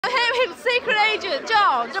Secret Agent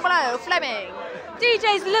John 00 Fleming.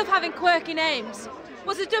 DJs love having quirky names.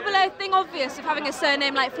 Was the 00 thing obvious of having a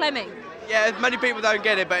surname like Fleming? Yeah, many people don't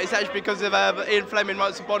get it, but it's actually because of Ian Fleming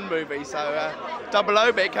writes a Bond movie, so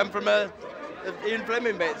 00 bit come from a Ian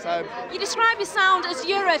Fleming bit. So you describe your sound as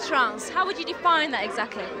Eurotrance. How would you define that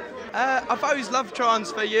exactly? I've always loved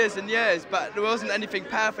trance for years and years, but there wasn't anything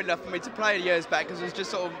powerful enough for me to play years back because it was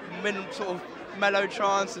just sort of mellow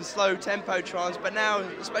trance and slow tempo trance. But now,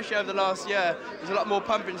 especially over the last year, there's a lot more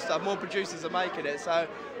pumping stuff. More producers are making it. So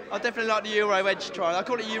I definitely like the Euro edge trance. I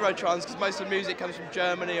call it Euro trance because most of the music comes from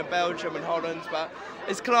Germany and Belgium and Holland, but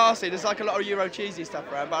it's classy. There's like a lot of Euro cheesy stuff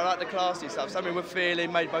around, but I like the classy stuff, something with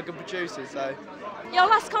feeling, made by good producers. So. Your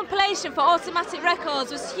last compilation for Automatic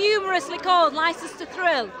Records was humorously called License to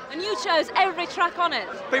Thrill, and you chose every track on it.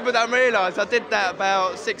 People don't realise I did that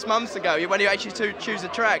about 6 months ago, when you actually choose a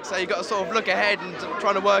track, so you've got to sort of look ahead and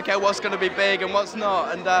trying to work out what's going to be big and what's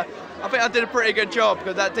not. And I think I did a pretty good job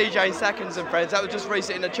because that DJ Seconds and Friends, that was just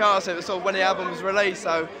recently in the charts, it was sort of when the album was released,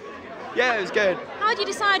 so yeah, it was good. How do you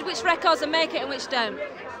decide which records will make it and which don't?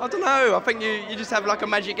 I don't know, I think you just have like a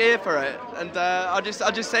magic ear for it, and I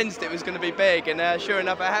just sensed it was going to be big, and sure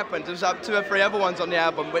enough it happened. There was like 2 or 3 other ones on the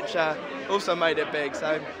album which also made it big.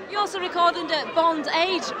 So you also recorded at Bond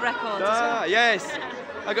Age Records as well. Yes,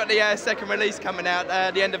 I got the second release coming out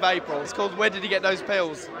at the end of April. It's called Where Did He Get Those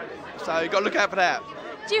Pills? So you've got to look out for that.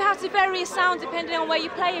 Do you have to vary your sound depending on where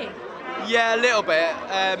you're playing? Yeah, a little bit.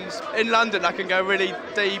 In London I can go really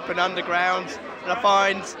deep and underground, and I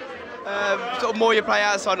find sort of more you play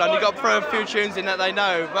outside London, you've got to throw a few tunes in that they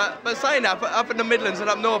know. But saying that, up in the Midlands and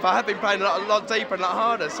up north, I have been playing a lot deeper and a lot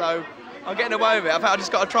harder, so I'm getting away with it. I think I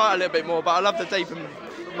just got to try it a little bit more, but I love the deep, and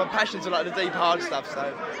my passion's like the deep, hard stuff. So.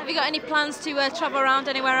 Have you got any plans to travel around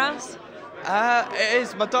anywhere else? It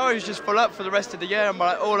is. My diary's just full up for the rest of the year. I'm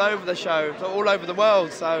like all over the show, all over the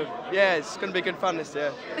world. So yeah, it's going to be good fun this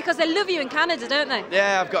year. Because they love you in Canada, don't they?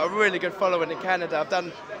 Yeah, I've got a really good following in Canada. I've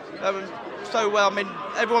done so well. I mean,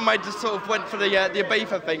 everyone just sort of went for the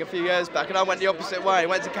Ibiza thing a few years back, and I went the opposite way. I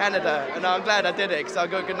went to Canada, and I'm glad I did it because I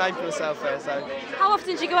got a good name for myself there. So. How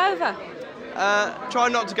often do you go over? Try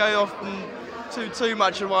not to go often too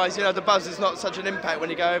much, otherwise, the buzz is not such an impact when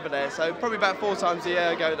you go over there. So probably about 4 times a year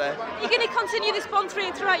I go there. Are you going to continue this Bond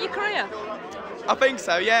thing throughout your career? I think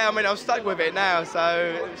so, yeah. I mean, I'm stuck with it now,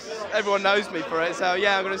 so everyone knows me for it. So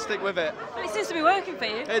yeah, I'm going to stick with it. Well, it seems to be working for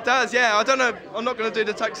you. It does, yeah. I don't know. I'm not going to do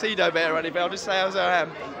the tuxedo bit or anything. I'll just say as I am.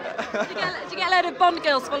 Do you get a load of Bond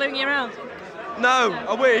girls following you around? No,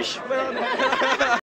 I wish.